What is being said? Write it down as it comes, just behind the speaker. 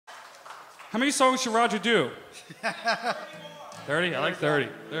How many songs should Rodger do? 30? I like 30.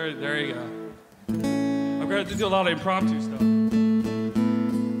 There you go. I'm going to do a lot of impromptu stuff.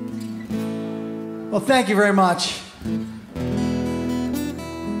 Well, thank you very much.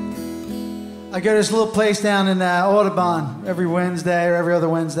 I go to this little place down in Audubon every Wednesday or every other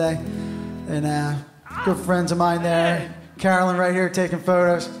Wednesday. And good friends of mine there. Carolyn right here taking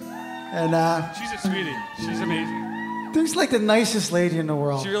photos. And she's a sweetie. She's amazing. She's like the nicest lady in the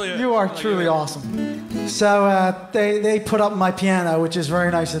world. She really is. You are truly awesome. So they put up my piano, which is very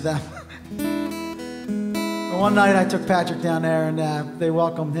nice of them. One night I took Patrick down there and they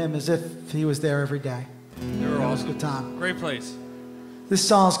welcomed him as if he was there every day. They were awesome. It was a good time. Great place. This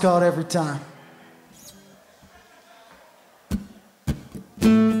song's called Every Time.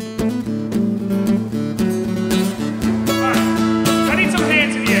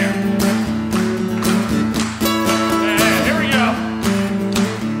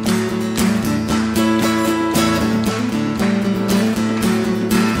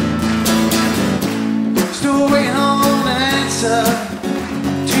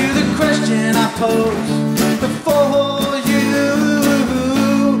 Before you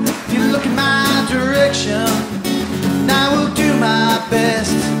look in my direction, and I will do my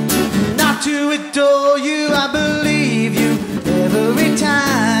best not to adore you. I believe you every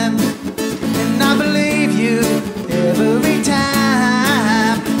time, and I believe you every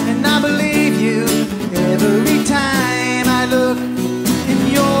time, and I believe you every time I look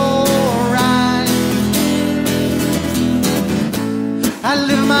in your eyes. I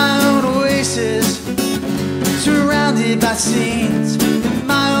live my own oasis, surrounded by scenes in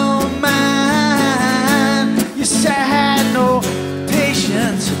my own mind. You say I had no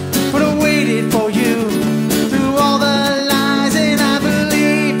patience, but I waited for you through all the lies, and I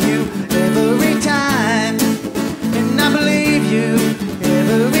believe you every time, and I believe you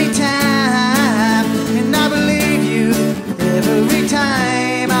every time, and I believe you every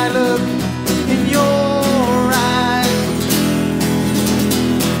time I look in your eyes.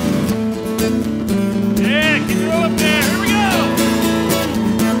 Up there, here we go!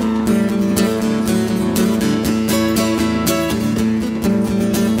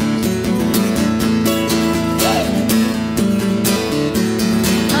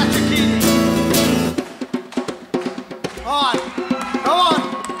 Patrick Keating. On. Go on.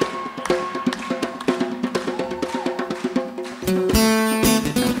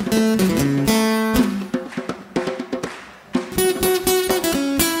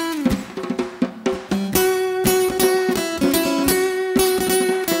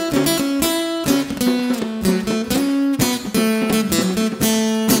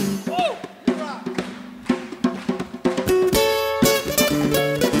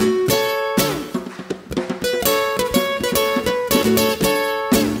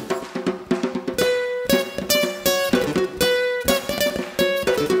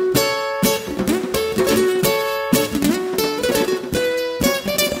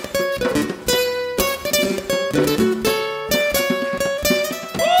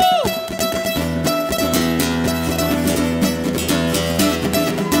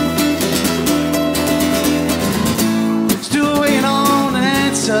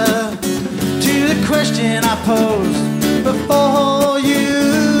 Question I posed before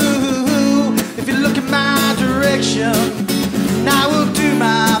you. If you look in my direction, and I will do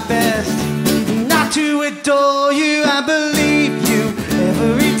my best not to adore you. I believe you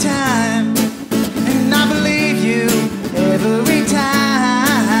every time, and I believe you every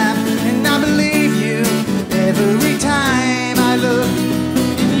time, and I believe you every time I look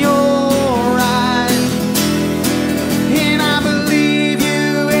in your eyes, and I believe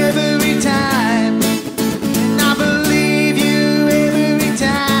you every time. I believe you every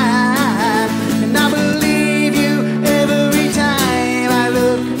time, and I believe you every time I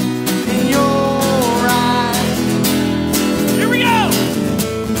look in your eyes. Here we go!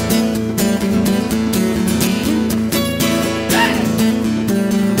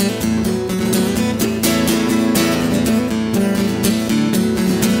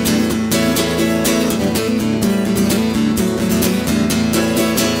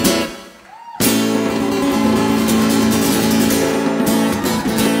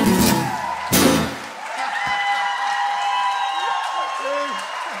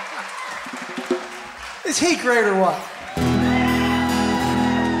 Is he great or what?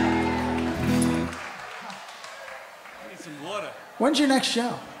 I need some water. When's your next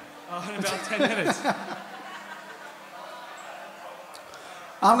show? In about 10 minutes.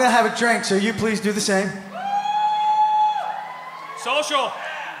 I'm going to have a drink, so you please do the same. Social.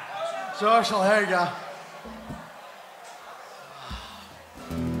 Social, there you go.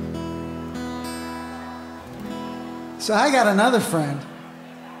 So I got another friend,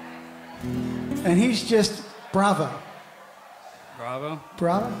 and he's just bravo. Bravo.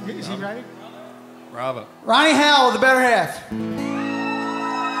 Bravo? Is he ready? Bravo. Ronnie Howell, the better half.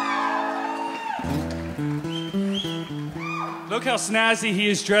 Look how snazzy he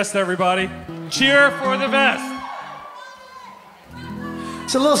is dressed, everybody. Cheer for the vest.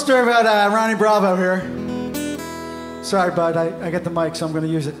 It's a little story about Ronnie Bravo here. Sorry, bud, I got the mic, so I'm going to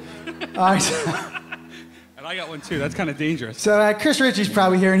use it. All right. And I got one too. That's kind of dangerous. So Chris Ritchie's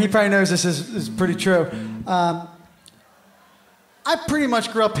probably here, and he probably knows this is pretty true. I pretty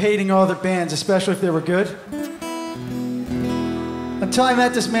much grew up hating all their bands, especially if they were good. Until I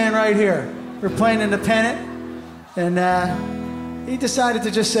met this man right here. We were playing independent, and he decided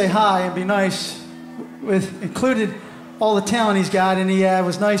to just say hi and be nice, with included all the talent he's got, and he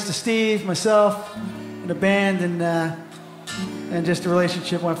was nice to Steve, myself, and the band, and just the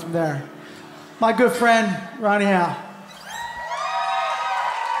relationship went from there. My good friend, Ronnie Howell.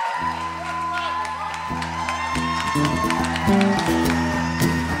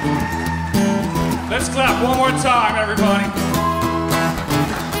 Let's clap one more time, everybody.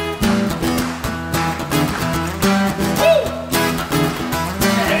 Woo!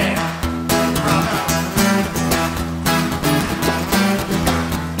 Yeah.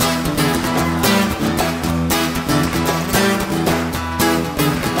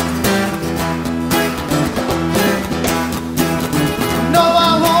 No,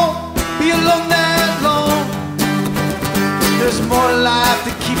 I won't be alone that long. There's more to life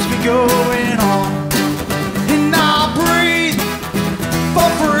that keeps me going on. And I'll breathe for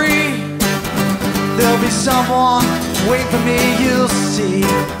free. There'll be someone waiting for me, you'll see.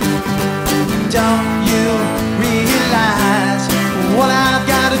 Don't you realize what I've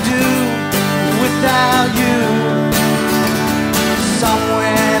got to do without you?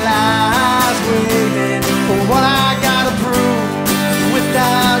 Somewhere lies waiting for what I got to prove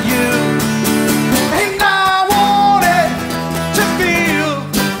without you. And I want it to feel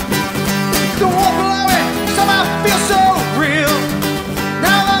the warmth below it, somehow feel so real.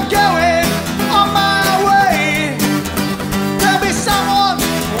 Now I'm going on my way. There'll be someone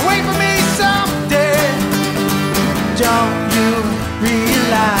waiting for me someday. Don't you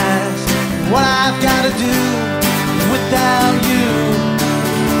realize what I've got to do without you?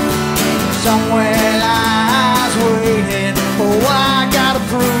 Somewhere lies waiting for what I gotta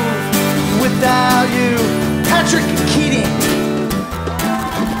prove without you. Patrick Keating.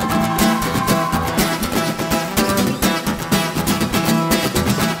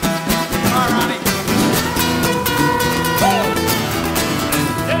 All right, Ronnie.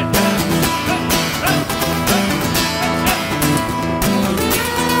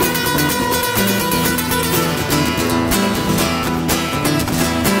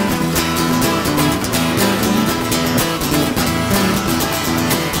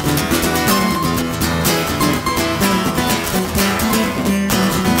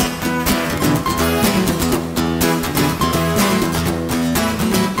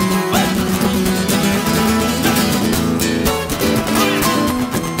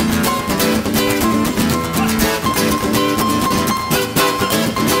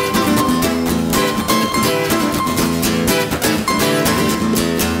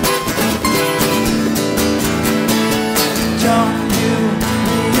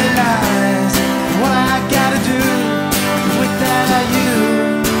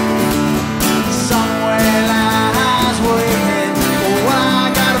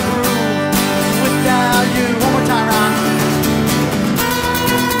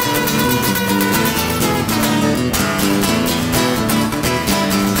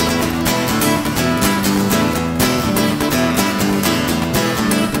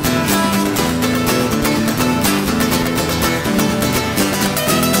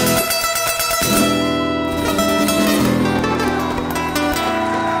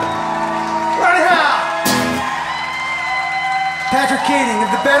 Patrick Keating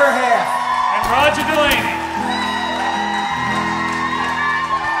of the better half. And Rodger Delaney.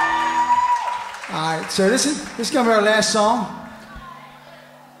 All right, so this is gonna be our last song.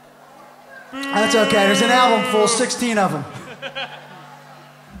 That's okay. There's an album full, 16 of them.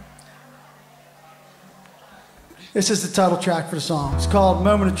 This is the title track for the song. It's called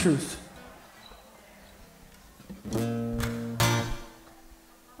 "Moment of Truth."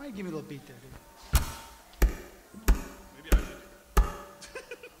 Why you give me a little beat there, dude? Maybe I should.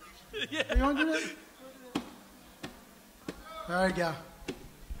 Yeah. You want to do that? There you go.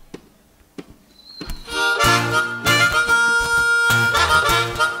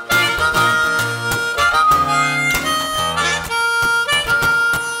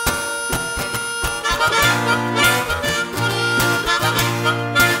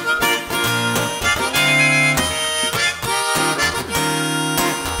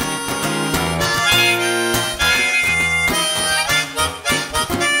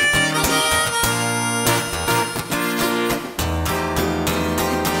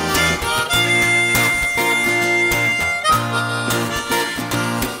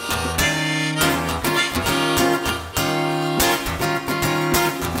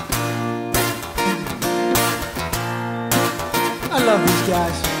 Thanks,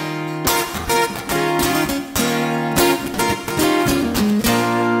 guys.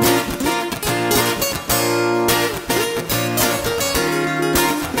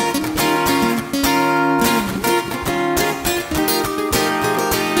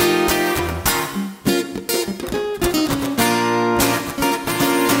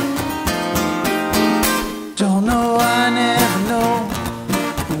 Don't know, I never know.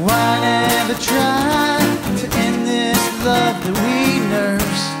 Why never try to end this love that we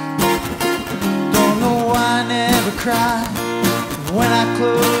nurse? Don't know why I never cry. When I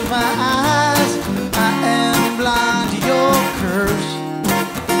close my eyes, I am blind to your curse.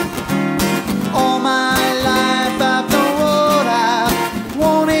 All my life I've known what I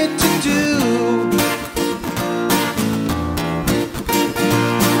wanted to do.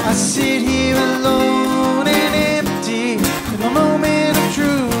 I sit here alone and empty in a moment of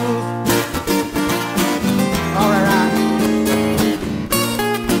truth. All right.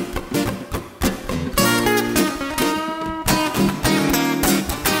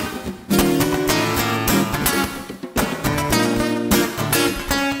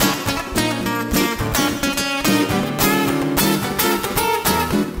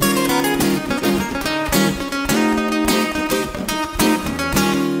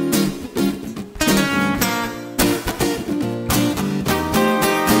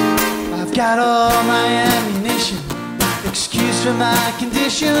 I've got all my ammunition, excuse for my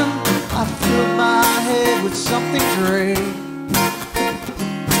condition. I filled my head with something gray.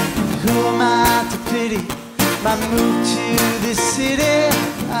 Who am I to pity my move to this city?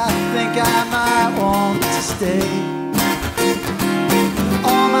 I think I might want to stay.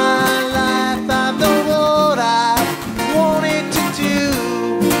 All my life I've known what I wanted to do.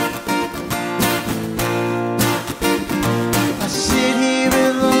 I sit here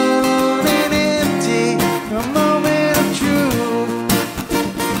alone and empty, a moment of truth.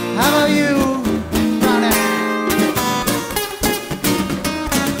 How about you, Ronnie?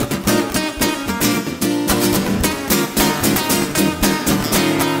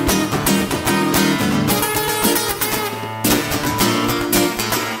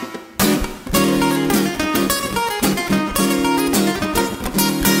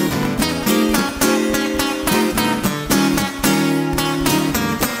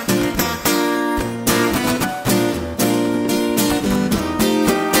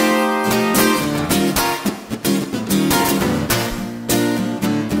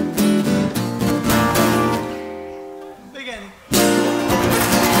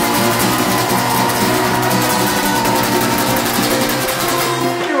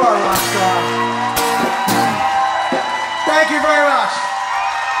 Thank you very much.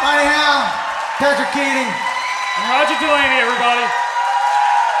 Ronnie Howe, Patrick Keating. And Rodger Delaney, everybody.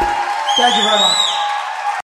 Thank you very much.